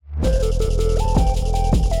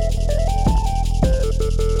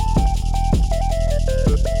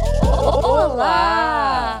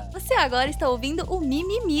agora está ouvindo o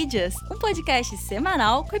Mimimídias, um podcast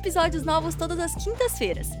semanal com episódios novos todas as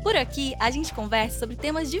quintas-feiras. Por aqui, a gente conversa sobre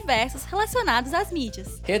temas diversos relacionados às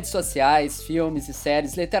mídias. Redes sociais, filmes e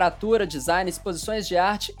séries, literatura, design, exposições de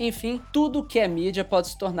arte, enfim, tudo que é mídia pode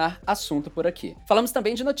se tornar assunto por aqui. Falamos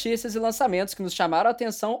também de notícias e lançamentos que nos chamaram a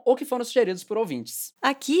atenção ou que foram sugeridos por ouvintes.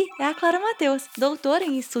 Aqui é a Clara Mateus, doutora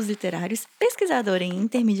em estudos literários, pesquisadora em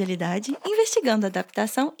intermedialidade, investigando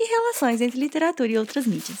adaptação e relações entre literatura e outras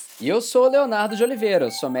mídias. E eu sou o Leonardo de Oliveira,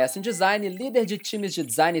 sou mestre em design, líder de times de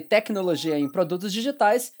design e tecnologia em produtos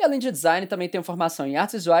digitais, e além de design também tenho formação em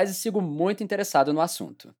artes visuais e sigo muito interessado no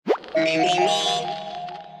assunto.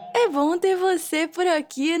 É bom ter você por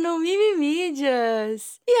aqui no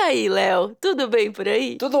Mimimídias. E aí, Léo, tudo bem por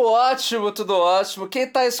aí? Tudo ótimo, tudo ótimo. Quem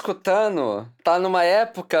tá escutando tá numa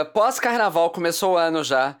época pós-carnaval, começou o ano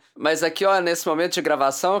já. Mas aqui, ó, nesse momento de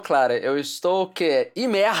gravação, Clara, eu estou, o quê?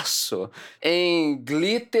 Imerso em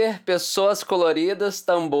glitter, pessoas coloridas,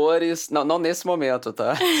 tambores. Não nesse momento,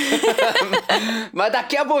 tá? Mas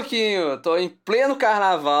daqui a pouquinho, tô em pleno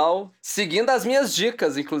carnaval, seguindo as minhas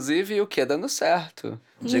dicas, inclusive, e o quê? Dando certo.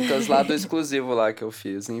 Dicas lá do exclusivo lá que eu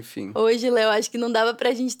fiz, enfim. Hoje, Léo, acho que não dava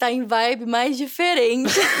pra gente estar em vibe mais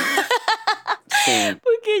diferente. Sim.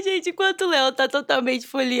 Porque, gente, enquanto o Léo tá totalmente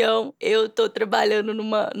folião, eu tô trabalhando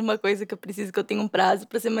numa coisa que eu tenho um prazo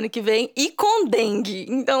pra semana que vem, e com dengue.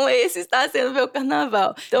 Então, esse está sendo meu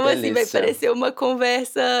carnaval. Então, Delícia. Assim, vai parecer uma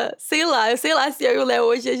conversa, eu sei lá se eu e o Léo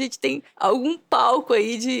hoje a gente tem algum palco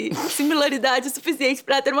aí de similaridade suficiente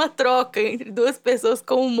pra ter uma troca entre duas pessoas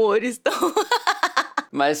com humores tão...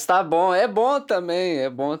 Mas tá bom, é bom também.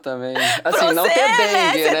 Assim, Pra não você, ter dengue,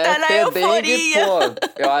 né? né? Você tá na ter euforia. dengue, pô,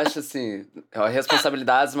 eu acho assim,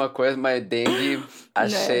 responsabilidades uma coisa, mas dengue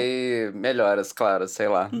achei melhoras, claro, sei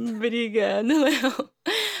lá. Obrigada, Léo.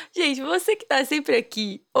 Gente, você que tá sempre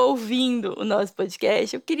aqui ouvindo o nosso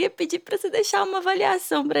podcast, eu queria pedir pra você deixar uma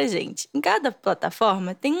avaliação pra gente. Em cada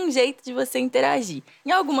plataforma tem um jeito de você interagir.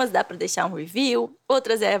 Em algumas dá pra deixar um review,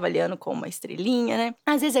 outras é avaliando com uma estrelinha, né?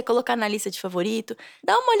 Às vezes é colocar na lista de favorito.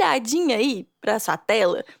 Dá uma olhadinha aí pra sua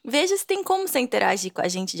tela, veja se tem como você interagir com a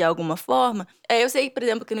gente de alguma forma. Eu sei, por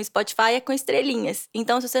exemplo, que no Spotify é com estrelinhas.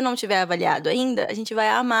 Então, se você não tiver avaliado ainda, a gente vai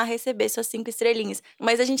amar receber suas 5 estrelinhas.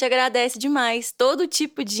 Mas a gente agradece demais todo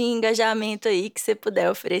tipo de engajamento aí que você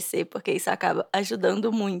puder oferecer, porque isso acaba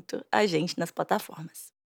ajudando muito a gente nas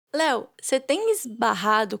plataformas. Léo, você tem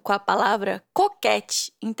esbarrado com a palavra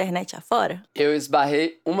coquette internet afora? Eu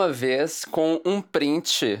esbarrei uma vez com um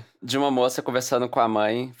print de uma moça conversando com a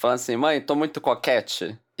mãe, falando assim, mãe, tô muito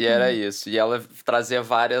coquette. E era isso. E ela trazia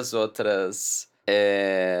várias outros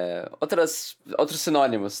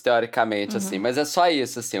sinônimos, teoricamente, assim. Mas é só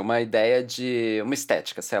isso, assim, uma ideia de uma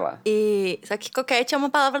estética, sei lá. Só que coquette é uma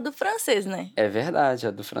palavra do francês, né? É verdade,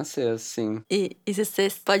 é do francês, sim. E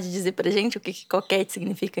você pode dizer pra gente o que coquette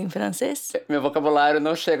significa em francês? Meu vocabulário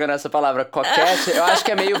não chega nessa palavra coquette. Eu acho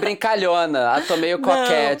que é meio brincalhona. Ah, tô meio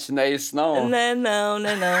coquette, não é isso, não? Não.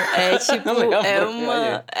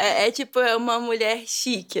 É tipo, é uma mulher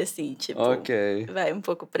chique, assim, tipo. Ok. Vai um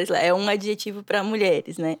pouco pra esse lado. É um adjetivo pra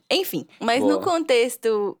mulheres, né? Enfim, mas Boa. no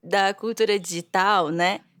contexto da cultura digital,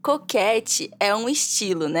 né? Coquette é um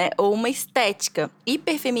estilo, né? Ou uma estética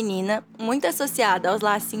hiperfeminina, muito associada aos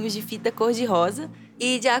lacinhos de fita cor-de-rosa.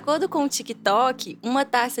 E, de acordo com o TikTok, uma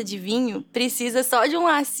taça de vinho precisa só de um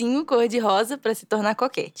lacinho cor-de-rosa para se tornar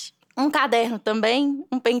coquette. Um caderno também,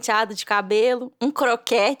 um penteado de cabelo, um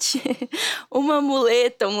croquete, uma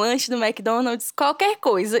muleta, um lanche do McDonald's, qualquer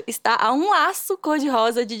coisa está a um laço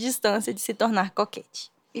cor-de-rosa de distância de se tornar coquette.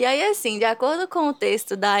 E aí, assim, de acordo com o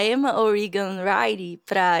texto da Emma O'Regan Wright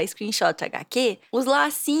para Screenshot HQ, os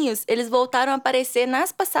lacinhos, eles voltaram a aparecer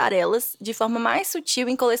nas passarelas de forma mais sutil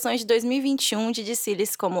em coleções de 2021 de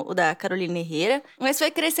desfiles como o da Carolina Herrera, mas foi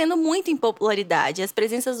crescendo muito em popularidade. As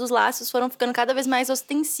presenças dos laços foram ficando cada vez mais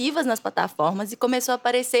ostensivas nas plataformas e começou a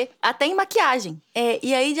aparecer até em maquiagem.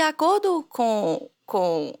 E aí, de acordo com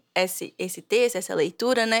esse texto, essa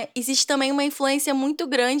leitura, né? Existe também uma influência muito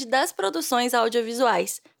grande das produções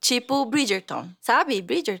audiovisuais, tipo Bridgerton, sabe?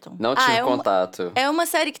 Bridgerton? Não tive contato. É uma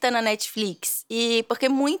série que tá na Netflix, e porque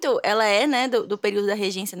ela é, né, do período da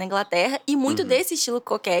regência na Inglaterra, e muito desse estilo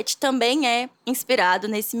coquette também é inspirado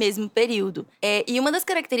nesse mesmo período. E uma das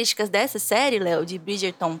características dessa série, Léo, de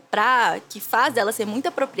Bridgerton, que faz ela ser muito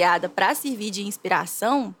apropriada para servir de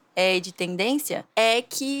inspiração, de tendência, é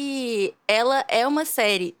que ela é uma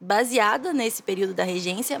série baseada nesse período da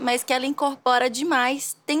regência, mas que ela incorpora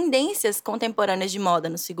demais tendências contemporâneas de moda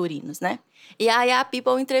nos figurinos, né? E aí a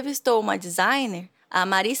People entrevistou uma designer, a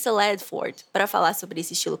Marissa Ledford, para falar sobre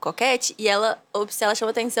esse estilo coquette, e ela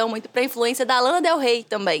chama atenção muito para a influência da Lana Del Rey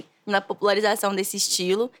também, na popularização desse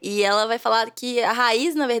estilo. E ela vai falar que a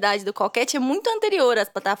raiz, na verdade, do coquette é muito anterior às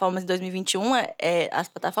plataformas de 2021. As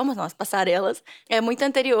plataformas, não, as passarelas. É muito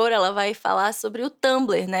anterior. Ela vai falar sobre o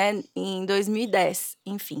Tumblr, né? Em 2010,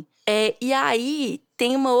 enfim. E aí,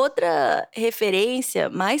 tem uma outra referência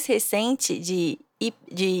mais recente de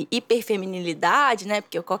hiperfeminilidade, né?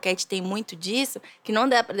 Porque o coquette tem muito disso, que não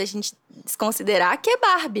dá pra gente desconsiderar, que é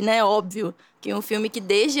Barbie, né? Óbvio. Que é um filme que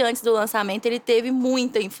desde antes do lançamento ele teve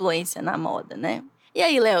muita influência na moda, né? E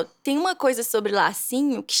aí, Léo, tem uma coisa sobre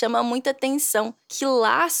lacinho que chama muita atenção. Que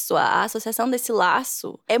laço, a associação desse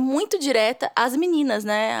laço é muito direta às meninas,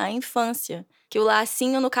 né? À infância. Que o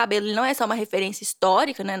lacinho no cabelo ele não é só uma referência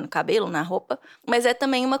histórica, né? No cabelo, na roupa, mas é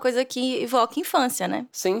também uma coisa que evoca infância, né?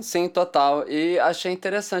 Sim, sim, total. E achei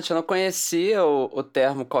interessante. Eu não conhecia o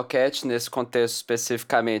termo coquette nesse contexto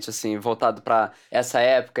especificamente, assim, voltado pra essa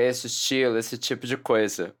época, esse estilo, esse tipo de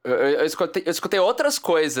coisa. Eu escutei outras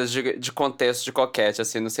coisas de contexto de coquette,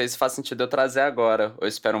 assim, não sei se faz sentido eu trazer agora, ou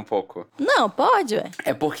espero um pouco. Não, pode, ué.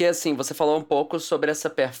 É porque, assim, você falou um pouco sobre essa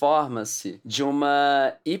performance de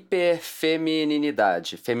uma hiperfemininidade.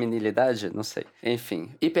 Feminilidade? Não sei.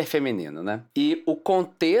 Enfim, hiperfeminino, né? E o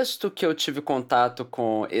contexto que eu tive contato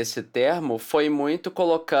com esse termo foi muito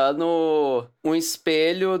colocando um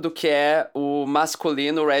espelho do que é o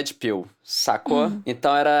masculino red pill. Sacou?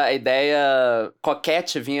 Então era a ideia.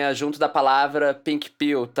 Coquette vinha junto da palavra pink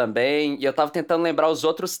pill também. E eu tava tentando lembrar os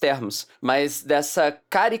outros termos. Mas dessa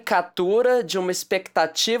caricatura de uma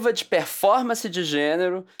expectativa de performance de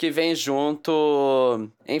gênero que vem junto.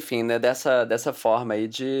 Enfim, né? Dessa forma aí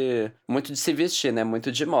de. Muito de se vestir, né?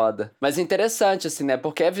 Muito de moda. Mas interessante, assim, né?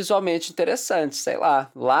 Porque é visualmente interessante, sei lá.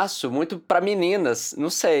 Laço, muito pra meninas.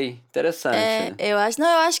 Não sei. Interessante. Eu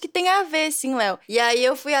acho que tem a ver, sim, Léo. E aí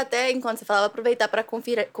eu fui até, enquanto você falava, aproveitar pra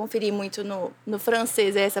conferir muito no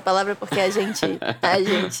francês essa palavra, porque a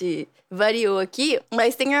gente variou aqui,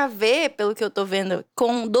 mas tem a ver, pelo que eu tô vendo,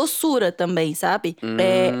 com doçura também, sabe?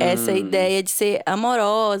 Essa ideia de ser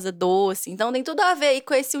amorosa, doce. Então tem tudo a ver aí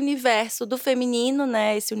com esse universo do feminino,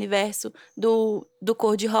 né? Esse universo do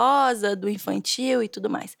cor-de-rosa, do infantil e tudo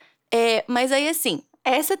mais. Mas aí, assim,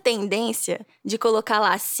 essa tendência de colocar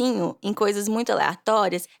lacinho em coisas muito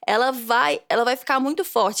aleatórias, ela vai ficar muito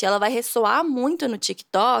forte, ela vai ressoar muito no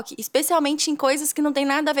TikTok, especialmente em coisas que não tem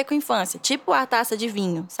nada a ver com a infância, tipo a taça de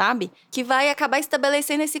vinho, sabe? Que vai acabar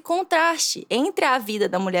estabelecendo esse contraste entre a vida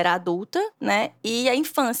da mulher adulta, né, e a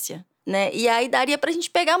infância. Né? E aí daria pra gente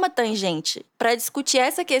pegar uma tangente pra discutir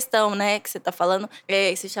essa questão, né, que você tá falando,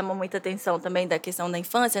 você chamou muita atenção também da questão da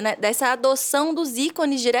infância, né, dessa adoção dos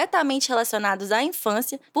ícones diretamente relacionados à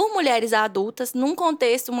infância por mulheres adultas, num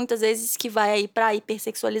contexto muitas vezes que vai aí pra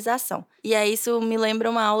hipersexualização. E aí isso me lembra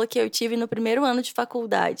uma aula que eu tive no primeiro ano de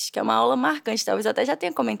faculdade, que é uma aula marcante, talvez eu até já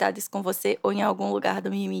tenha comentado isso com você ou em algum lugar do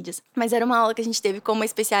Mídias, mas era uma aula que a gente teve como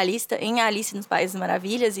especialista em Alice nos Países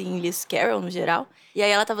Maravilhas e em Lewis Carroll no geral. E aí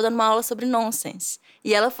ela tava dando uma aula sobre nonsense.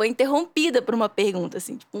 E ela foi interrompida por uma pergunta,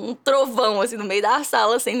 assim, tipo um trovão, assim, no meio da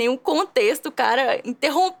sala, sem nenhum contexto. O cara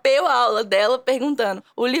interrompeu a aula dela perguntando: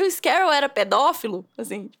 o Lewis Carroll era pedófilo?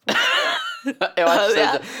 Assim, tipo... Eu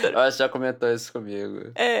acho que já comentou isso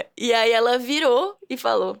comigo. E aí ela virou e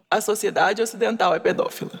falou: a sociedade ocidental é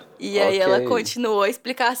pedófila. E aí ela continuou a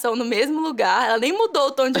explicação no mesmo lugar. Ela nem mudou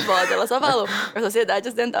o tom de voz, ela só falou: a sociedade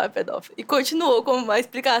ocidental é pedófila. E continuou com uma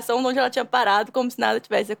explicação onde ela tinha parado, como se nada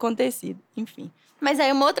tivesse acontecido. Enfim. Mas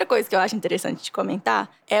aí uma outra coisa que eu acho interessante de comentar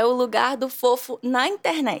é o lugar do fofo na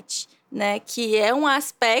internet, né? Que é um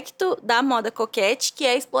aspecto da moda coquette que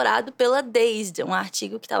é explorado pela Dazed, um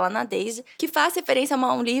artigo que está lá na Dazed, que faz referência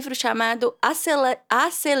a um livro chamado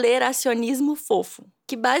Aceleracionismo Fofo.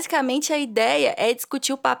 Que basicamente a ideia é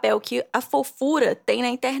discutir o papel que a fofura tem na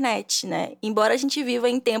internet, né? Embora a gente viva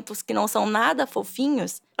em tempos que não são nada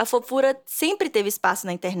fofinhos, a fofura sempre teve espaço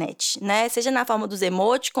na internet, né? Seja na forma dos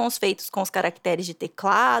emoticons feitos com os caracteres de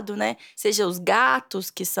teclado, né? Seja os gatos,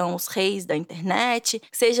 que são os reis da internet,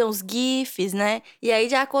 sejam os GIFs, né? E aí,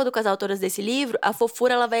 de acordo com as autoras desse livro, a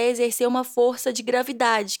fofura ela vai exercer uma força de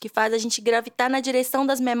gravidade que faz a gente gravitar na direção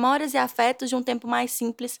das memórias e afetos de um tempo mais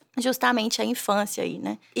simples, justamente a infância aí,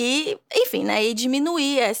 né? E, enfim, né? E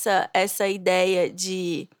diminuir essa ideia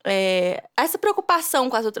de... essa preocupação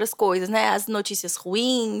com as outras coisas, né? As notícias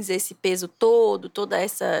ruins, esse peso todo, toda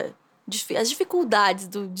essa... as dificuldades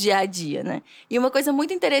do dia a dia, né? E uma coisa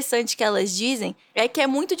muito interessante que elas dizem é que é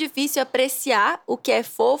muito difícil apreciar o que é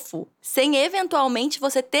fofo sem, eventualmente,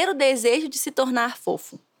 você ter o desejo de se tornar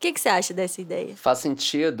fofo. O que você acha dessa ideia? Faz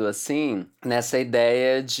sentido, assim, nessa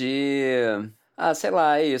ideia de... Ah, sei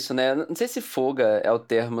lá, é isso, né? Não sei se fuga é o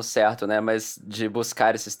termo certo, né? Mas de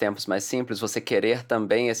buscar esses tempos mais simples, você querer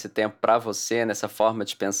também esse tempo pra você, nessa forma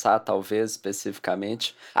de pensar, talvez,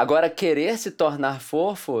 especificamente. Agora, querer se tornar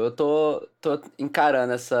fofo, eu tô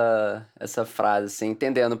encarando essa frase, assim,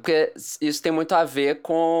 entendendo. Porque isso tem muito a ver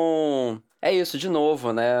com... É isso, de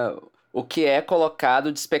novo, né? O que é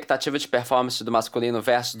colocado de expectativa de performance do masculino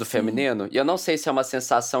versus do Sim. feminino. E eu não sei se é uma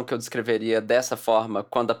sensação que eu descreveria dessa forma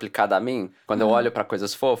quando aplicada a mim, quando eu olho pra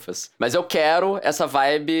coisas fofas. Mas eu quero essa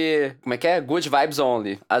vibe, como é que é? Good vibes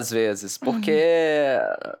only, às vezes. Porque,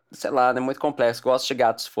 sei lá, é muito complexo. Gosto de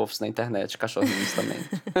gatos fofos na internet, cachorrinhos também.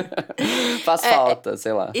 Faz É, falta,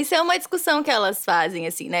 sei lá. isso é uma discussão que elas fazem,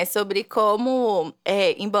 assim, né? Sobre como,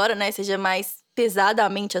 embora, né, seja mais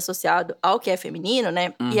pesadamente associado ao que é feminino,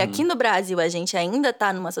 né? E aqui Uhum. no Brasil a gente ainda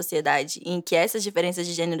tá numa sociedade em que essas diferenças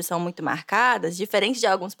de gênero são muito marcadas, diferente de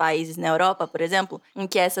alguns países na Europa, por exemplo, em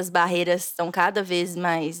que essas barreiras são cada vez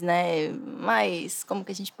mais, né, mais, como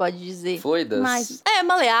que a gente pode dizer? Mais, Fluidas.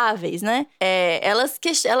 maleáveis, né?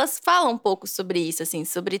 Elas falam um pouco sobre isso, assim,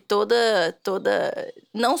 sobre toda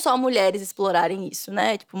não só mulheres explorarem isso,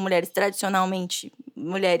 né? Tipo, mulheres tradicionalmente,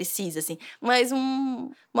 mulheres cis, assim. Mas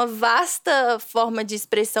uma vasta forma de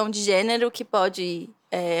expressão de gênero que pode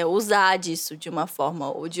usar disso de uma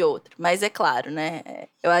forma ou de outra. Mas é claro, né?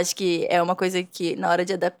 Eu acho que é uma coisa que, na hora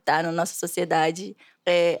de adaptar na nossa sociedade,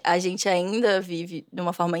 a gente ainda vive de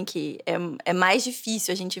uma forma em que é mais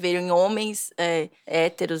difícil a gente ver em homens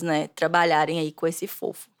héteros, né, trabalharem aí com esse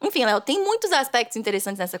fofo. Enfim, Léo, tem muitos aspectos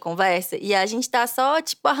interessantes nessa conversa e a gente tá só,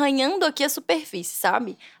 tipo, arranhando aqui a superfície,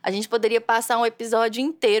 sabe? A gente poderia passar um episódio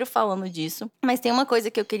inteiro falando disso. Mas tem uma coisa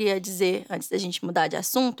que eu queria dizer, antes da gente mudar de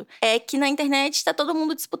assunto, é que na internet tá todo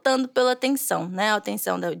mundo disputando pela atenção, né? A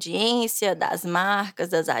atenção da audiência, das marcas,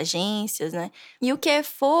 das agências, né? E o que é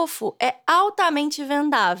fofo é altamente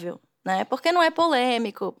vendável, né? Porque não é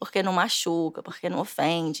polêmico, porque não machuca, porque não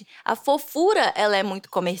ofende. A fofura, ela é muito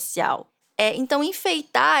comercial. Então,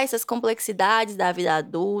 enfeitar essas complexidades da vida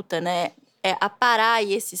adulta, né? Aparar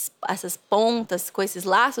aí essas pontas com esses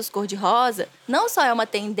laços cor-de-rosa, não só é uma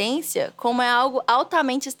tendência, como é algo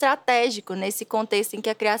altamente estratégico nesse contexto em que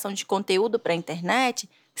a criação de conteúdo para a internet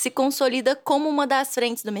se consolida como uma das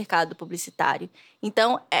frentes do mercado publicitário.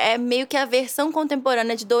 Então, é meio que a versão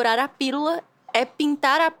contemporânea de dourar a pílula, é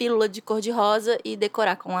pintar a pílula de cor-de-rosa e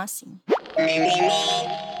decorar com lacinho.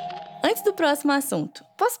 Antes do próximo assunto,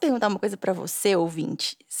 posso perguntar uma coisa pra você,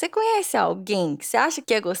 ouvinte? Você conhece alguém que você acha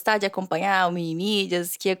que ia gostar de acompanhar o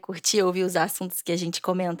Mimimídias, que ia curtir ouvir os assuntos que a gente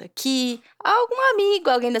comenta aqui? Algum amigo,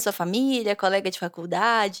 alguém da sua família, colega de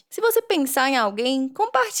faculdade? Se você pensar em alguém,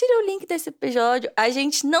 compartilha o link desse episódio. A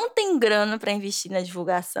gente não tem grana pra investir na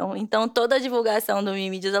divulgação, então toda a divulgação do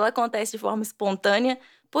Mimimídias, ela acontece de forma espontânea,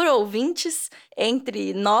 por ouvintes,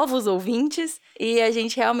 entre novos ouvintes, e a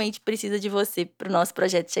gente realmente precisa de você para o nosso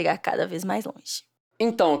projeto chegar cada vez mais longe.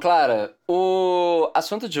 Então, Clara, o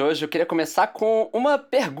assunto de hoje eu queria começar com uma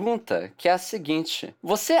pergunta, que é a seguinte: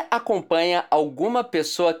 você acompanha alguma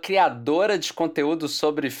pessoa criadora de conteúdo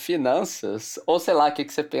sobre finanças? Ou sei lá, o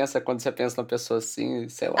que você pensa quando você pensa numa pessoa assim,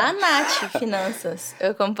 sei lá. A Nath Finanças.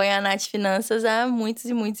 Eu acompanho a Nath Finanças há muitos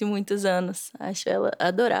e muitos e muitos anos. Acho ela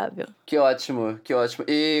adorável. Que ótimo, que ótimo.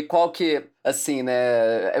 E qual que, assim,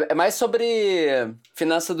 né? É mais sobre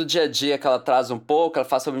finança do dia a dia que ela traz um pouco, ela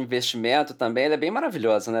faz sobre investimento também. Ela é bem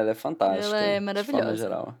maravilhosa, né? Ela é Ela fantástica, é de forma maravilhosa.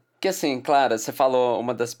 geral. Porque assim, Clara, você falou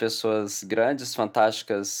uma das pessoas grandes,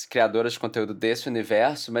 fantásticas, criadoras de conteúdo desse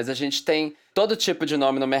universo, mas a gente tem todo tipo de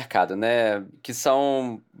nome no mercado, né? Que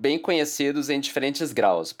são bem conhecidos em diferentes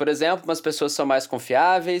graus. Por exemplo, umas pessoas são mais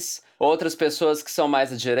confiáveis, outras pessoas que são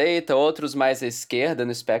mais à direita, outros mais à esquerda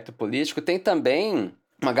no espectro político. Tem também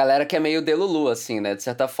uma galera que é meio delulu, assim, né? De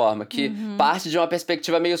certa forma, que parte de uma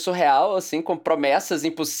perspectiva meio surreal, assim, com promessas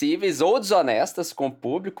impossíveis ou desonestas com o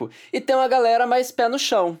público, e tem uma galera mais pé no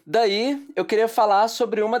chão. Daí, eu queria falar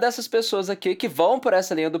sobre uma dessas pessoas aqui que vão por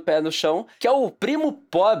essa linha do pé no chão, que é o primo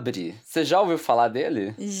pobre. Você já ouviu falar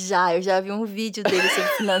dele? Eu já vi um vídeo dele sobre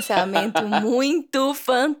financiamento muito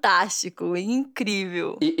fantástico,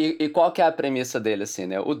 incrível. E qual que é a premissa dele, assim,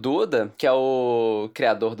 né? O Duda, que é o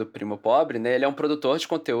criador do Primo Pobre, né? Ele é um produtor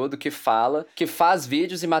de conteúdo que faz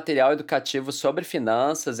vídeos e material educativo sobre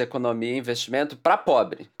finanças, economia e investimento pra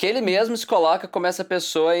pobre. Que ele mesmo se coloca como essa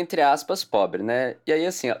pessoa, entre aspas, pobre, né? E aí,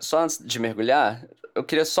 assim, ó, só antes de mergulhar, eu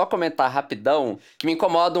queria só comentar rapidão que me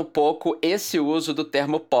incomoda um pouco esse uso do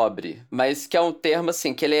termo pobre, mas que é um termo,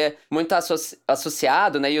 assim, que ele é muito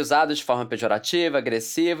associado, né, e usado de forma pejorativa,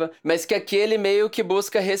 agressiva, mas que aqui ele meio que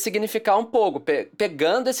busca ressignificar um pouco,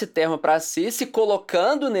 pegando esse termo para si, se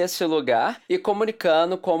colocando nesse lugar e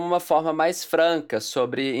comunicando como uma forma mais franca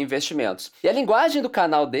sobre investimentos. E a linguagem do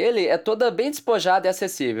canal dele é toda bem despojada e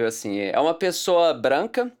acessível, assim. É uma pessoa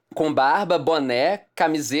branca, com barba, boné,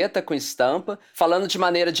 camiseta com estampa, falando de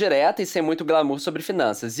maneira direta e sem muito glamour sobre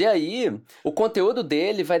finanças. E aí, o conteúdo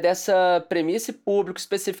dele vai dessa premissa e público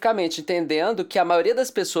especificamente, entendendo que a maioria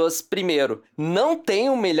das pessoas, primeiro, não tem R$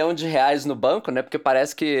 1 milhão no banco, né? Porque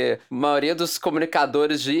parece que a maioria dos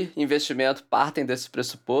comunicadores de investimento partem desse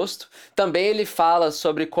pressuposto. Também ele fala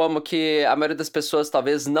sobre como que a maioria das pessoas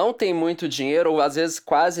talvez não tem muito dinheiro, ou às vezes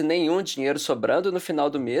quase nenhum dinheiro sobrando no final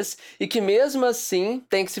do mês, e que mesmo assim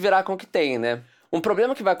tem que se virar com o que tem, né? Um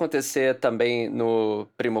problema que vai acontecer também no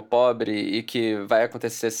Primo Pobre e que vai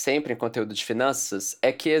acontecer sempre em conteúdo de finanças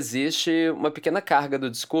é que existe uma pequena carga do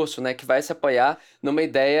discurso, né, que vai se apoiar numa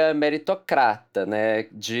ideia meritocrata, né,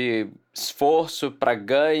 de esforço para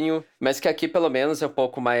ganho, mas que aqui pelo menos é um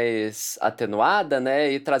pouco mais atenuada,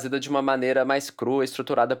 né, e trazida de uma maneira mais crua,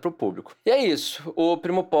 estruturada para o público. E é isso. O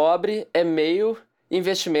Primo Pobre é meio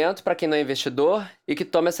investimento para quem não é investidor e que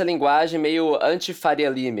toma essa linguagem meio anti-Faria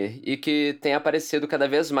Limer e que tem aparecido cada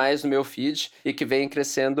vez mais no meu feed e que vem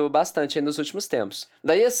crescendo bastante aí nos últimos tempos.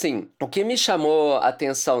 Daí, assim, o que me chamou a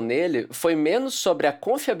atenção nele foi menos sobre a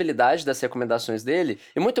confiabilidade das recomendações dele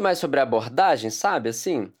e muito mais sobre a abordagem, sabe?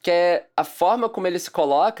 Assim, que é a forma como ele se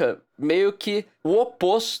coloca meio que o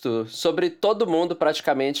oposto sobre todo mundo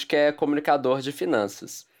praticamente que é comunicador de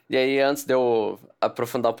finanças. E aí, antes de eu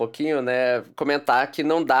aprofundar um pouquinho, né, comentar que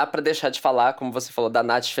não dá pra deixar de falar, como você falou, da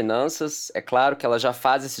Nath Finanças. É claro que ela já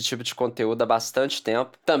faz esse tipo de conteúdo há bastante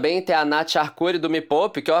tempo. Também tem a Nath Arcuri do Me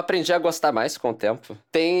Poupe, que eu aprendi a gostar mais com o tempo.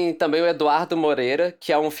 Tem também o Eduardo Moreira,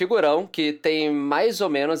 que é um figurão que tem mais ou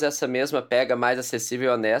menos essa mesma pega mais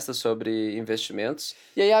acessível e honesta sobre investimentos.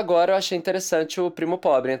 E aí agora eu achei interessante o Primo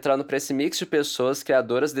Pobre entrando pra esse mix de pessoas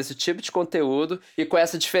criadoras desse tipo de conteúdo e com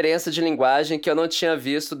essa diferença de linguagem que eu não tinha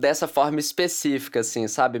visto dessa forma específica, assim,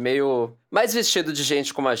 sabe? Meio mais vestido de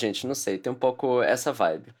gente como a gente, não sei, tem um pouco essa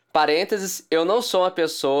vibe. Parênteses, eu não sou uma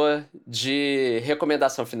pessoa de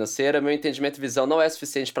recomendação financeira, meu entendimento e visão não é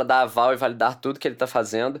suficiente para dar aval e validar tudo que ele tá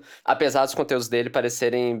fazendo, apesar dos conteúdos dele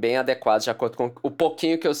parecerem bem adequados de acordo com o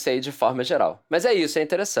pouquinho que eu sei de forma geral. Mas é isso, é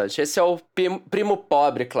interessante. Esse é o Primo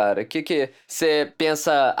Pobre, Clara. O que você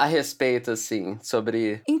pensa a respeito, assim,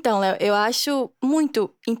 sobre... Então, Léo, eu acho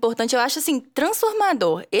muito importante, eu acho, assim,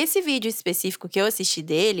 transformador. Esse vídeo específico que eu assisti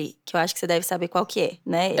dele, que eu acho que você deve saber qual que é,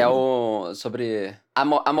 né? É o sobre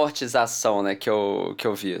amortização, né, que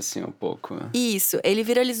eu vi, assim, um pouco. Isso, ele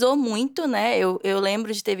viralizou muito, né? Eu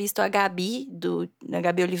lembro de ter visto a Gabi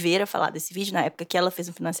Oliveira falar desse vídeo na época que ela fez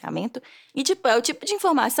um financiamento. E, tipo, é o tipo de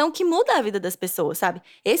informação que muda a vida das pessoas, sabe?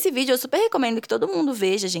 Esse vídeo eu super recomendo que todo mundo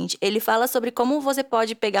veja, gente. Ele fala sobre como você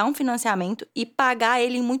pode pegar um financiamento e pagar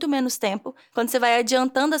ele em muito menos tempo. Quando você vai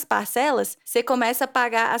adiantando as parcelas, você começa a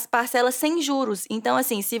pagar as parcelas sem juros. Então,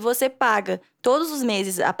 assim, se você paga todos os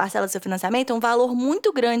meses a parcela do seu financiamento, um valor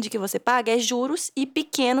muito grande que você paga é juros e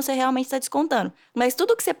pequeno você realmente está descontando. Mas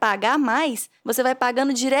tudo que você pagar mais, você vai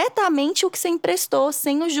pagando diretamente o que você emprestou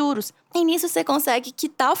sem os juros. E nisso você consegue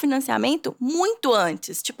quitar o financiamento muito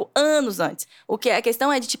antes, tipo, anos antes. O que a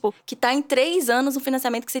questão é de, tipo, quitar em 3 anos um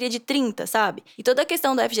financiamento que seria de 30, sabe? E toda a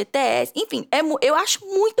questão do FGTS, enfim, eu acho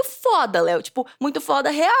muito foda, Léo. Tipo, muito foda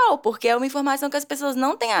real, porque é uma informação que as pessoas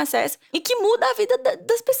não têm acesso e que muda a vida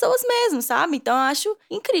das pessoas mesmo, sabe? Então eu acho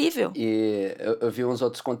incrível. E eu vi uns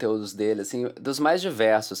outros conteúdos dele, assim, dos mais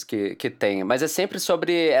diversos que tem. Mas é sempre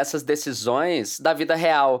sobre essas decisões da vida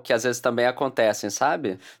real, que às vezes também acontecem,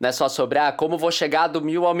 sabe? Não é só sobre, como vou chegar do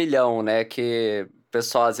 1.000 ao 1.000.000, né? Que o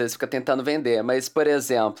pessoal às vezes fica tentando vender. Mas, por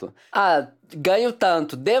exemplo, ganho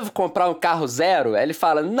tanto, devo comprar um carro zero? Aí ele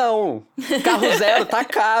fala, não, carro zero tá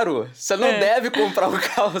caro. Você não deve comprar um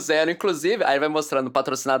carro zero. Inclusive, aí vai mostrando o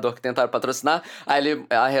patrocinador que tentaram patrocinar. Aí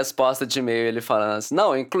a resposta de e-mail, ele falando assim,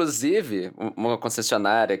 não, inclusive, uma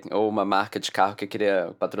concessionária ou uma marca de carro que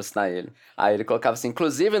queria patrocinar ele. Aí ele colocava assim,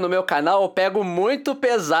 inclusive no meu canal eu pego muito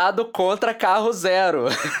pesado contra carro zero.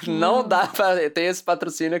 Não dá pra ter esse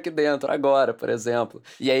patrocínio aqui dentro agora, por exemplo.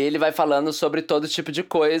 E aí ele vai falando sobre todo tipo de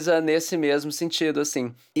coisa nesse mesmo sentido,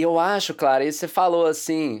 assim. E eu acho, Clara, isso você falou,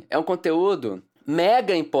 assim, é um conteúdo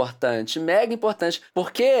mega importante,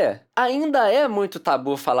 porque ainda é muito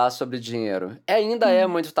tabu falar sobre dinheiro. Ainda é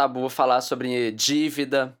muito tabu falar sobre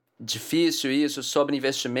dívida, difícil isso, sobre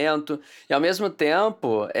investimento. E, ao mesmo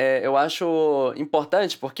tempo, eu acho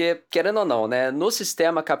importante, porque, querendo ou não, né, no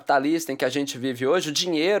sistema capitalista em que a gente vive hoje, o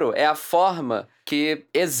dinheiro é a forma que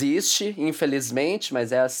existe, infelizmente,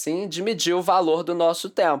 mas é assim, de medir o valor do nosso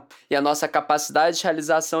tempo e a nossa capacidade de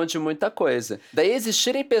realização de muita coisa. Daí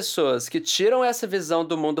existirem pessoas que tiram essa visão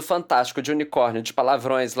do mundo fantástico de unicórnio, de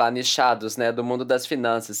palavrões lá nichados, né, do mundo das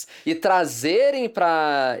finanças, e trazerem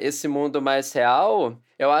para esse mundo mais real,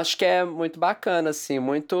 eu acho que é muito bacana, assim,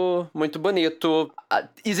 muito, muito bonito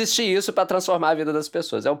existir isso para transformar a vida das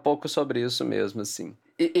pessoas. É um pouco sobre isso mesmo, assim.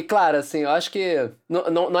 E claro, assim, eu acho que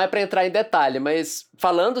não é para entrar em detalhe, mas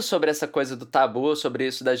falando sobre essa coisa do tabu, sobre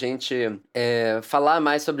isso da gente falar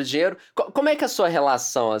mais sobre dinheiro, como é que é a sua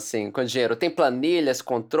relação, assim, com o dinheiro? Tem planilhas,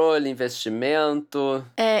 controle, investimento?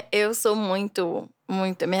 Eu sou muito.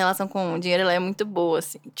 Minha relação com o dinheiro, ela é muito boa,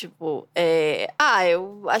 assim. Tipo,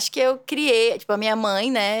 eu acho que eu criei... Tipo, a minha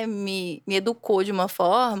mãe, né, me educou de uma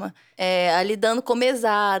forma... lidando com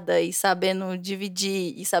mesada e sabendo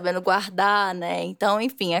dividir e sabendo guardar, né? Então,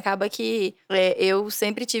 enfim, acaba que eu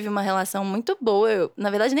sempre tive uma relação muito boa. Na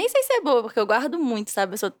verdade, nem sei se é boa, porque eu guardo muito,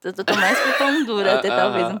 sabe? Eu tô mais pro pão duro até,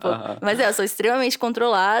 talvez, um pouco. Mas eu sou extremamente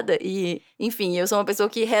controlada e, enfim, eu sou uma pessoa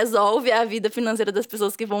que resolve a vida financeira das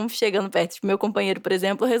pessoas que vão chegando perto. Tipo, meu companheiro, por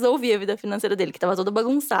exemplo, resolvia a vida financeira dele, que tava toda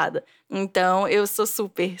bagunçada. Então, eu sou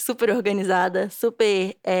super, super organizada,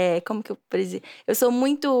 super... como que eu posso dizer? Eu sou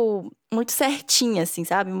muito certinha, assim,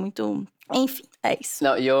 sabe? Muito... Enfim, é isso.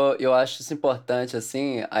 Não, e eu acho isso importante,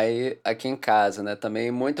 assim, aí aqui em casa, né? Também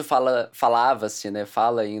muito falava-se, né?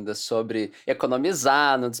 Fala ainda sobre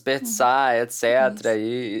economizar, não desperdiçar, etc.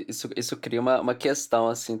 E isso cria uma questão,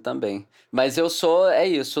 assim, também. Mas eu sou,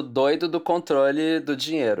 doido do controle do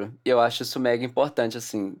dinheiro. E eu acho isso mega importante,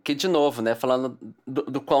 assim. Que, de novo, né? Falando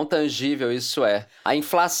do quão tangível isso é. A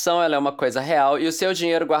inflação, ela é uma coisa real. E o seu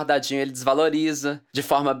dinheiro guardadinho, ele desvaloriza de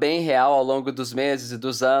forma bem real ao longo dos meses e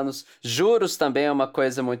dos anos. Juros também é uma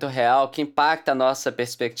coisa muito real, que impacta a nossa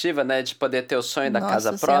perspectiva, né? De poder ter o sonho da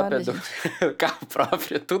casa própria, do carro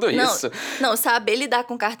próprio, tudo isso. Não, saber lidar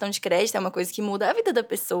com cartão de crédito é uma coisa que muda a vida da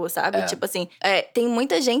pessoa, sabe? Tipo assim, tem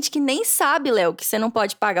muita gente que nem sabe, Léo, que você não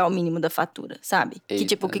pode pagar o mínimo da fatura, sabe? Eita. Que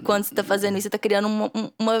tipo, que quando você tá fazendo isso, você tá criando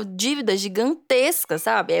uma dívida gigantesca,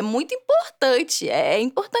 sabe? É muito importante, é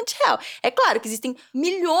importante real. É claro que existem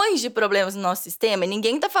milhões de problemas no nosso sistema e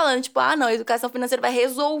ninguém tá falando, tipo, não, a educação financeira vai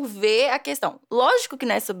resolver a questão. Lógico que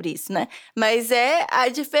não é sobre isso, né? Mas é a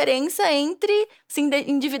diferença entre se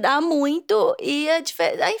endividar muito e a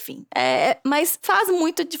diferença... Enfim, mas faz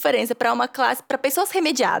muita diferença para uma classe, para pessoas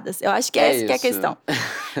remediadas. Eu acho que essa que é a questão.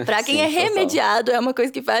 Para quem Sim, é remediado, é uma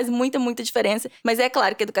coisa que faz muita, muita diferença. Mas é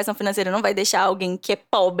claro que a educação financeira não vai deixar alguém que é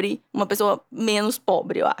pobre, uma pessoa menos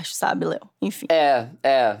pobre, eu acho, sabe, Léo? Enfim.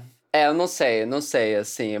 Eu não sei,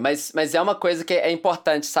 assim. Mas é uma coisa que é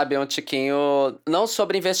importante saber um tiquinho, não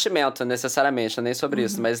sobre investimento necessariamente, nem sobre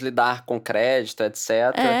isso, mas lidar com crédito, etc.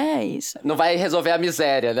 É isso. Não vai resolver a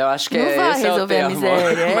miséria, né? Eu acho que não vai esse resolver é o a termo.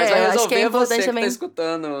 miséria. Mas vai eu acho que é resolver importante você também. que tá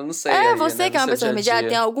escutando, não sei. Aí, Você né, que é no uma seu pessoa dia a remediada, dia.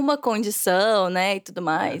 tem alguma condição, né, e tudo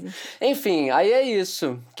mais. Enfim, aí é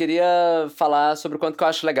isso. Queria falar sobre o quanto que eu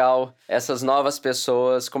acho legal essas novas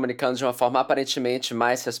pessoas comunicando de uma forma aparentemente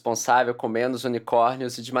mais responsável, com menos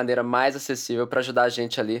unicórnios e de maneira mais acessível para ajudar a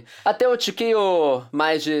gente ali a ter um tiquinho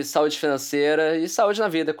mais de saúde financeira e saúde na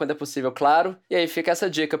vida, quando é possível, claro. E aí fica essa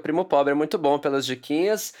dica. Primo Pobre é muito bom pelas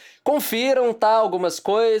diquinhas. Confiram, tá? Algumas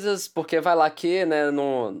coisas, porque vai lá que, né,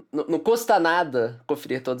 não custa nada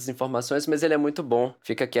conferir todas as informações, mas ele é muito bom.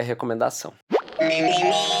 Fica aqui a recomendação.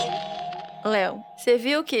 Léo, você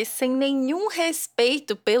viu que sem nenhum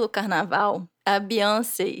respeito pelo carnaval, a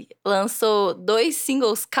Beyoncé lançou 2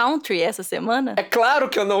 singles country essa semana? É claro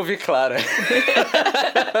que eu não vi, Clara.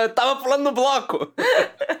 Tava pulando no bloco.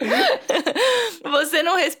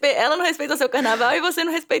 Ela não respeitou seu carnaval e você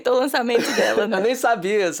não respeitou o lançamento dela, né? Eu nem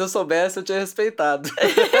sabia. Se eu soubesse, eu tinha respeitado. Se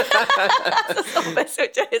eu soubesse,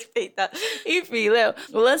 eu tinha respeitado. Enfim, Léo,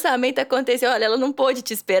 o lançamento aconteceu. Olha, ela não pôde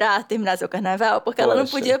te esperar terminar seu carnaval, porque ela não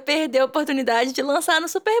podia perder a oportunidade de lançar no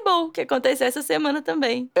Super Bowl, que aconteceu essa semana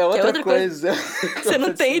também. É outra coisa. Você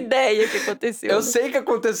não tem ideia o que aconteceu. Eu sei o que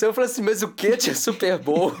aconteceu. Eu falei assim, mas o que? Tinha Super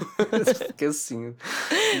Bowl? Fiquei assim.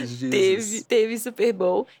 Teve Super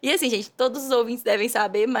Bowl. E assim, gente, todos os ouvintes devem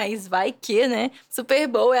saber, mas vai que, né? Super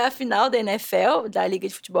Bowl é a final da NFL, da Liga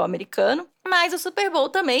de Futebol Americano. Mas o Super Bowl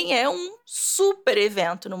também é um super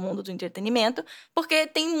evento no mundo do entretenimento, porque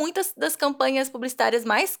tem muitas das campanhas publicitárias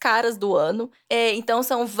mais caras do ano. Então,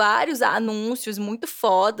 são vários anúncios muito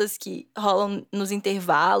fodas que rolam nos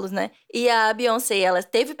intervalos, né? E a Beyoncé, ela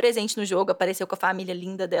esteve presente no jogo, apareceu com a família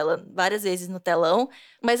linda dela várias vezes no telão.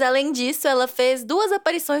 Mas, além disso, ela fez 2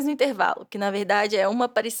 aparições no intervalo, que, na verdade, é uma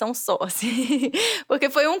aparição só, assim. Porque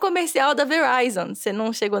foi um comercial da Verizon. Você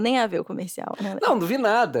não chegou nem a ver o comercial, né, Léo? Não, não vi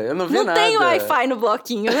nada. Eu não vi Não nada. tem Wi-Fi no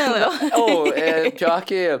bloquinho, né, Léo? Pior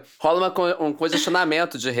que rola um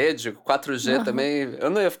congestionamento de rede, 4G também. Eu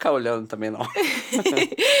não ia ficar olhando também, não.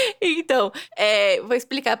 Então, vou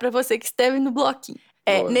explicar pra você que esteve no bloquinho.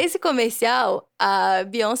 Nesse comercial, a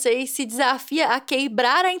Beyoncé se desafia a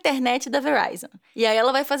quebrar a internet da Verizon. E aí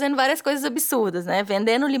ela vai fazendo várias coisas absurdas, né?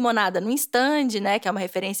 Vendendo limonada no stand, né? Que é uma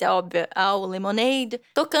referência óbvia ao Lemonade.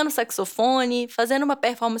 Tocando saxofone, fazendo uma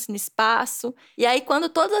performance no espaço. E aí, quando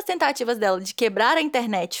todas as tentativas dela de quebrar a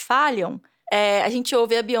internet falham, a gente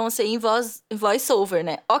ouve a Beyoncé em voice-over,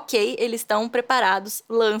 né? Ok, eles estão preparados,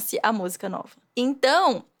 lance a música nova.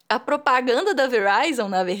 Então, a propaganda da Verizon,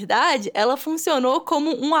 na verdade, ela funcionou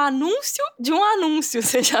como um anúncio de um anúncio.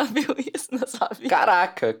 Você já viu isso na sua vida?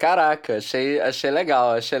 Caraca. Achei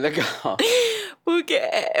legal. Porque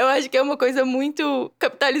eu acho que é uma coisa muito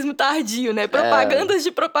capitalismo tardio, né? Propagandas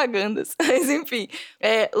de propagandas. Mas, enfim,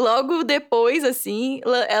 logo depois, assim,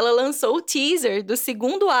 ela lançou o teaser do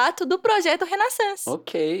 2º ato do projeto Renaissance.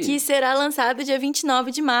 Ok. Que será lançado dia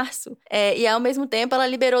 29 de março. E, ao mesmo tempo, ela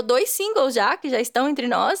liberou 2 singles já, que já estão entre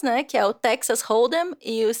nós, né? Que é o Texas Hold'em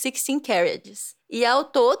e o 16 Carriages. E ao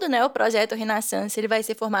todo, né, o projeto Renaissance ele vai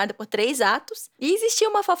ser formado por 3 atos. E existia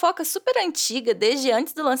uma fofoca super antiga, desde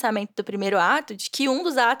antes do lançamento do primeiro ato, de que um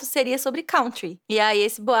dos atos seria sobre country. E aí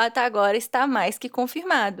esse boato agora está mais que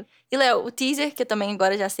confirmado. E, Léo, o teaser, que eu também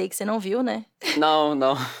agora já sei que você não viu, né? Não.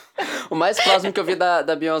 O mais próximo que eu vi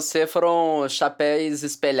da Beyoncé foram chapéus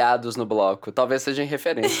espelhados no bloco. Talvez seja em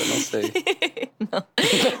referência, não sei.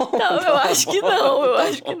 Não, eu acho que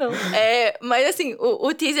não. Mas assim,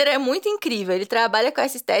 o teaser é muito incrível. Ele trabalha com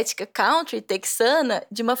essa estética country texana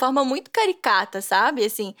de uma forma muito caricata, sabe?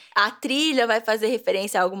 Assim, a trilha vai fazer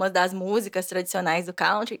referência a algumas das músicas tradicionais do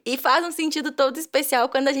country e faz um sentido todo especial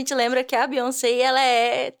quando a gente lembra que a Beyoncé, ela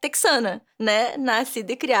é texana, né?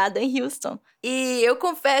 Nascida e criada em Houston. E eu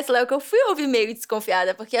confesso, Léo, que eu fui ouvir meio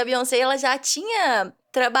desconfiada, porque a Beyoncé, ela já tinha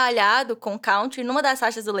trabalhado com country numa das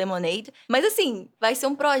faixas do Lemonade. Mas assim, vai ser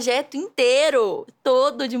um projeto inteiro,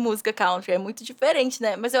 todo de música country. É muito diferente,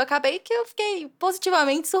 né? Mas eu fiquei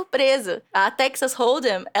positivamente surpresa. A Texas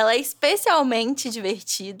Hold'em, ela é especialmente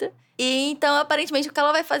divertida. E então, aparentemente, o que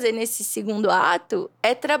ela vai fazer nesse 2º ato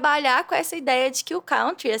é trabalhar com essa ideia de que o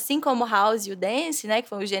country, assim como o house e o dance, né, que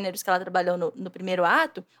foram os gêneros que ela trabalhou no primeiro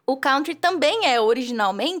ato, o country também é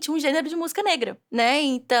originalmente um gênero de música negra, né?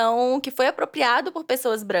 Então, que foi apropriado por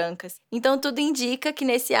pessoas brancas. Então, tudo indica que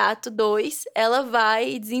nesse ato 2, ela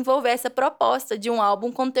vai desenvolver essa proposta de um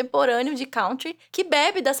álbum contemporâneo de country que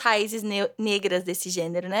bebe das raízes negras desse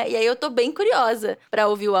gênero, né? E aí eu tô bem curiosa pra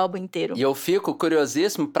ouvir o álbum inteiro. E eu fico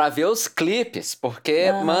curiosíssimo pra ver os clipes,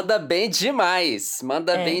 porque manda bem demais.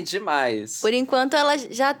 Bem demais. Por enquanto, ela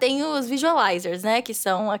já tem os visualizers, né? Que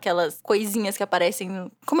são aquelas coisinhas que aparecem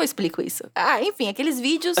no... Como eu explico isso? Enfim, aqueles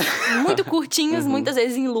vídeos muito curtinhos, muitas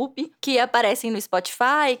vezes em loop, que aparecem no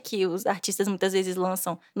Spotify, que os artistas muitas vezes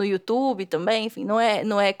lançam no YouTube também. Enfim, não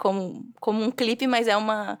é como um clipe, mas é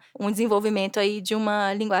um desenvolvimento aí de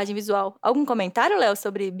uma linguagem visual. Algum comentário, Léo,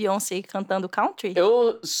 sobre Beyoncé cantando country?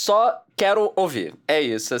 Eu só quero ouvir. É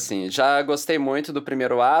isso, assim. Já gostei muito do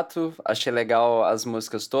primeiro ato, achei legal as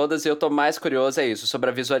músicas todas, e eu tô mais curioso, sobre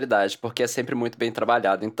a visualidade, porque é sempre muito bem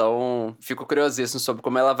trabalhado. Então, fico curiosíssimo sobre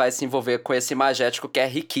como ela vai se envolver com esse imagético que é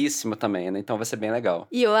riquíssimo também, né? Então vai ser bem legal.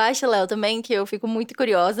 E eu acho, Léo, também que eu fico muito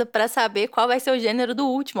curiosa pra saber qual vai ser o gênero do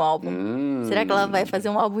último álbum. Será que ela vai fazer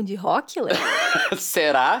um álbum de rock, Léo?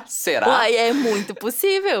 Será? Uai, é muito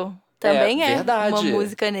possível. Também é verdade. uma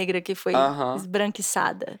música negra que foi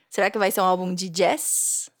esbranquiçada. Será que vai ser um álbum de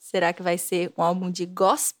jazz? Será que vai ser um álbum de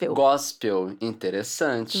gospel? Gospel,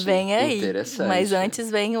 interessante. Vem aí. Interessante. Mas antes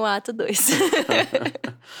vem o ato 2.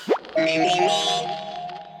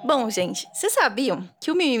 Bom, gente, vocês sabiam que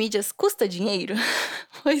o Mimimídias custa dinheiro?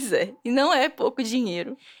 Pois é, e não é pouco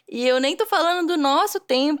dinheiro. E eu nem tô falando do nosso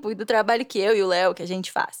tempo e do trabalho que eu e o Léo que a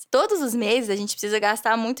gente faz. Todos os meses a gente precisa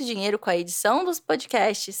gastar muito dinheiro com a edição dos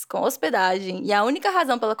podcasts, com hospedagem. E a única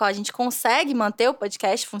razão pela qual a gente consegue manter o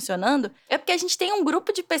podcast funcionando é porque a gente tem um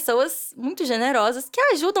grupo de pessoas muito generosas que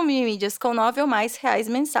ajudam o Mimimídias com R$9 ou mais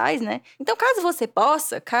mensais, né? Então, caso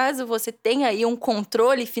você tenha aí um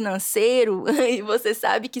controle financeiro e você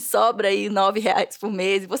sabe que sobra aí R$9 por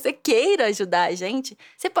mês e você queira ajudar a gente,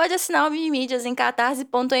 você pode assinar o Mimimídias em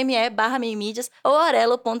catarse.me/mimimídias ou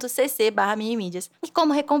orelo.cc/mimimídias. E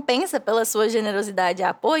como recompensa pela sua generosidade e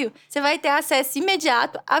apoio, você vai ter acesso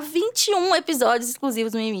imediato a 21 episódios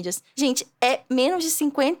exclusivos do Mimimídias. Gente, é menos de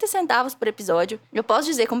 50 centavos por episódio. Eu posso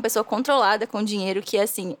dizer, como pessoa controlada com dinheiro, que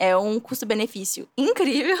assim, é um custo-benefício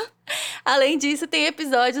incrível. Além disso, tem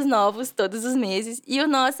episódios novos todos os meses e o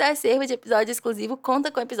nosso acervo de episódio exclusivo conta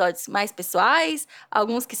com episódios mais pessoais,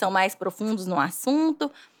 alguns que são mais profundos no assunto,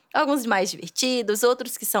 alguns mais divertidos,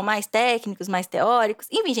 outros que são mais técnicos, mais teóricos.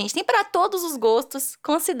 Enfim, gente, tem para todos os gostos.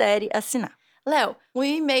 Considere assinar. Léo, o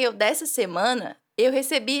e-mail dessa semana eu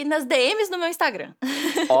recebi nas DMs do meu Instagram.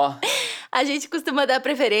 Ó. A gente costuma dar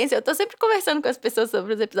preferência, eu tô sempre conversando com as pessoas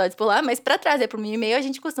sobre os episódios por lá, mas pra trazer pro meu e-mail a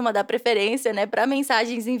gente costuma dar preferência, né, pra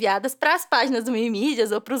mensagens enviadas pras páginas do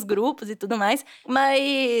Mimimídias ou pros grupos e tudo mais.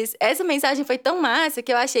 Mas essa mensagem foi tão massa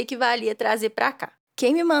que eu achei que valia trazer pra cá.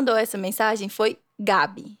 Quem me mandou essa mensagem foi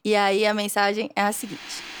Gabi. E aí a mensagem é a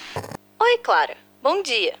seguinte. Oi, Clara. Bom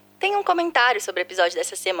dia. Tenho um comentário sobre o episódio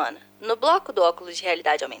dessa semana. No bloco do óculos de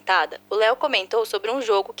realidade aumentada, o Léo comentou sobre um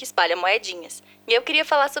jogo que espalha moedinhas. E eu queria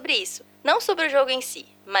falar sobre isso. Não sobre o jogo em si,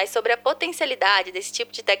 mas sobre a potencialidade desse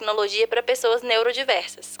tipo de tecnologia para pessoas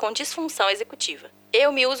neurodiversas, com disfunção executiva.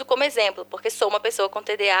 Eu me uso como exemplo porque sou uma pessoa com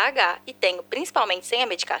TDAH e tenho, principalmente sem a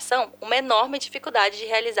medicação, uma enorme dificuldade de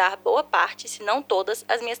realizar boa parte, se não todas,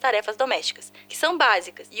 as minhas tarefas domésticas, que são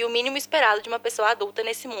básicas e o mínimo esperado de uma pessoa adulta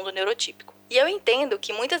nesse mundo neurotípico. E eu entendo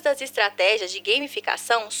que muitas das estratégias de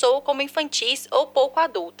gamificação soam como infantis ou pouco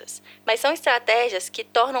adultas, mas são estratégias que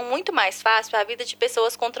tornam muito mais fácil a vida de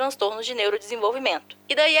pessoas com transtornos de neurodesenvolvimento.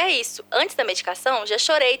 E daí é isso. Antes da medicação, já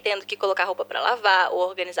chorei tendo que colocar roupa para lavar, ou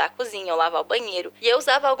organizar a cozinha, ou lavar o banheiro. E eu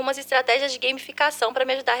usava algumas estratégias de gamificação para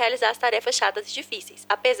me ajudar a realizar as tarefas chatas e difíceis,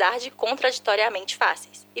 apesar de contraditoriamente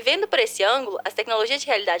fáceis. E vendo por esse ângulo, as tecnologias de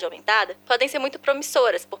realidade aumentada podem ser muito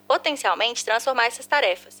promissoras por potencialmente transformar essas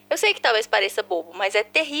tarefas. Eu sei que talvez pareça bobo, mas é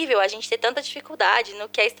terrível a gente ter tanta dificuldade no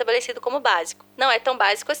que é estabelecido como básico. Não é tão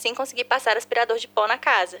básico assim conseguir passar aspirador de pó na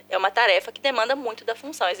casa. É uma tarefa que demanda muito da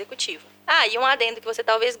função executiva. Ah, e um adendo que você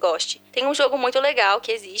talvez goste. Tem um jogo muito legal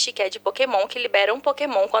que existe, que é de Pokémon, que libera um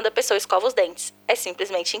Pokémon quando a pessoa escova os dentes. É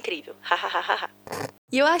simplesmente incrível.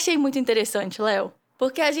 E eu achei muito interessante, Léo.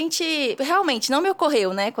 Porque a gente realmente não me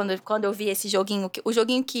ocorreu, né? Quando eu vi esse joguinho. O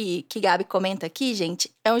joguinho que Gabi comenta aqui, gente,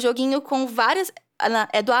 é um joguinho com várias.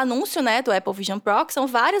 É do anúncio, né, do Apple Vision Pro, que são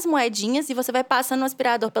várias moedinhas e você vai passando o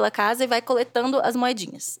aspirador pela casa e vai coletando as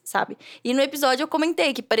moedinhas, sabe? E no episódio eu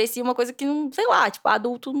comentei que parecia uma coisa que, não, sei lá, tipo,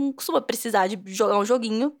 adulto não costuma precisar de jogar um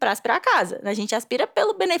joguinho pra aspirar a casa. A gente aspira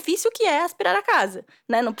pelo benefício que é aspirar a casa,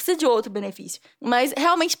 né? Não precisa de outro benefício. Mas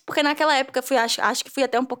realmente, porque naquela época acho que fui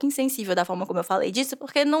até um pouco insensível da forma como eu falei disso,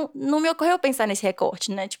 porque não me ocorreu pensar nesse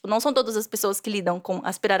recorte, né? Tipo, não são todas as pessoas que lidam com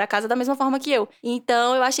aspirar a casa da mesma forma que eu.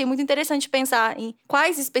 Então, eu achei muito interessante pensar em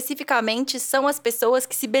quais especificamente são as pessoas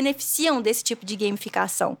que se beneficiam desse tipo de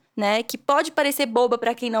gamificação, né? Que pode parecer boba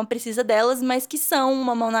pra quem não precisa delas, mas que são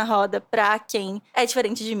uma mão na roda pra quem é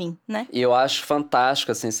diferente de mim, né? E eu acho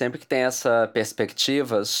fantástico, assim, sempre que tem essa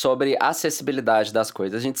perspectiva sobre a acessibilidade das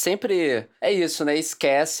coisas. A gente sempre, é isso, né?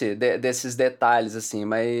 Esquece desses detalhes, assim,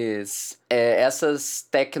 mas essas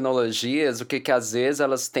tecnologias, o que às vezes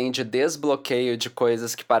elas têm de desbloqueio de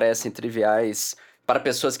coisas que parecem triviais para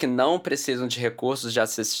pessoas que não precisam de recursos de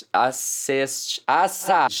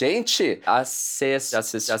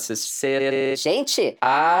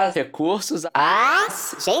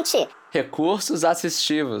recursos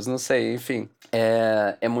assistivos, não sei, enfim.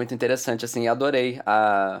 É muito interessante, assim, adorei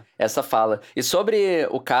essa fala. E sobre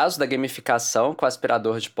o caso da gamificação com o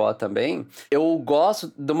aspirador de pó também, eu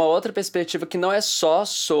gosto de uma outra perspectiva que não é só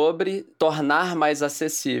sobre tornar mais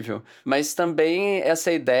acessível, mas também essa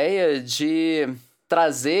ideia de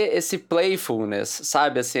trazer esse playfulness,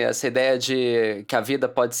 sabe? Assim, essa ideia de que a vida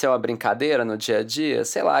pode ser uma brincadeira no dia a dia,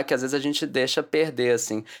 sei lá, que às vezes a gente deixa perder,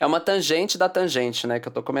 assim. É uma tangente da tangente, né, que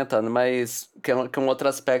eu tô comentando, mas que é um outro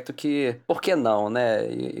aspecto que, por que não, né?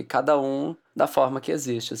 E cada um da forma que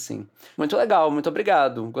existe, assim. Muito legal, muito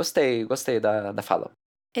obrigado. Gostei da fala.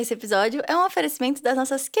 Esse episódio é um oferecimento das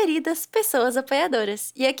nossas queridas pessoas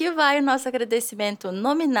apoiadoras. E aqui vai o nosso agradecimento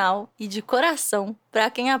nominal e de coração para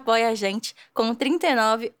quem apoia a gente com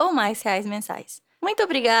R$39 ou mais mensais. Muito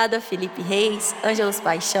obrigada, Felipe Reis, Ângelos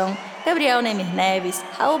Paixão, Gabriel Nemer Neves,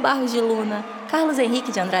 Raul Barros de Luna, Carlos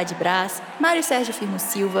Henrique de Andrade Brás, Mário Sérgio Firmo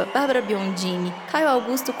Silva, Bárbara Biondini, Caio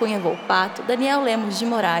Augusto Cunha Volpato, Daniel Lemos de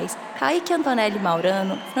Moraes, Kaique Antonelli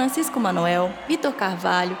Maurano, Francisco Manuel, Vitor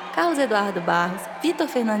Carvalho, Carlos Eduardo Barros, Vitor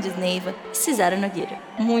Fernandes Neiva e Cisara Nogueira.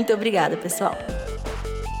 Muito obrigada, pessoal!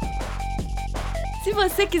 Se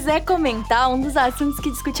você quiser comentar um dos assuntos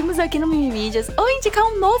que discutimos aqui no Mimimídias ou indicar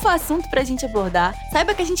um novo assunto pra gente abordar,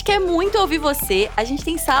 saiba que a gente quer muito ouvir você. A gente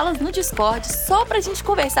tem salas no Discord só pra gente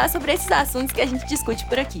conversar sobre esses assuntos que a gente discute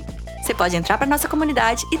por aqui. Você pode entrar pra nossa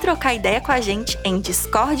comunidade e trocar ideia com a gente em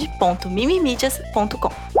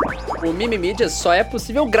discord.mimimídias.com. O Mimimídias só é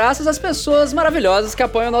possível graças às pessoas maravilhosas que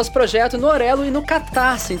apoiam o nosso projeto no Orelo e no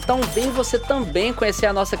Catarse. Então vem você também conhecer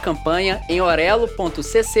a nossa campanha em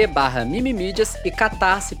orelo.cc/mimimídias e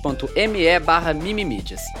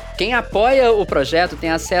catarse.me/mimimídias. Quem apoia o projeto tem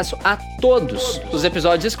acesso a todos os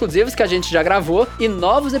episódios exclusivos que a gente já gravou e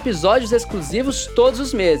novos episódios exclusivos todos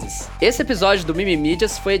os meses. Esse episódio do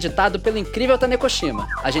Mimimídias foi editado pelo incrível Tanekoshima.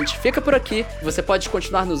 A gente fica por aqui e você pode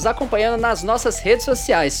continuar nos acompanhando nas nossas redes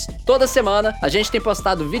sociais. Toda semana a gente tem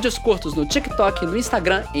postado vídeos curtos no TikTok e no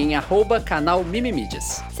Instagram em @canal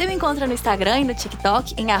Mimimídias. Você me encontra no Instagram e no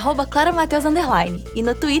TikTok em @claramateus_ e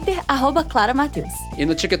no Twitter @claramateus. E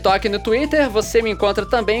no TikTok e no Twitter você me encontra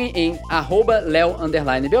também em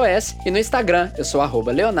 @leo_bos e no Instagram eu sou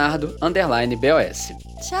 @leonardo_bos.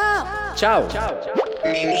 Tchau! Tchau!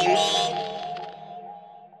 Mimimi.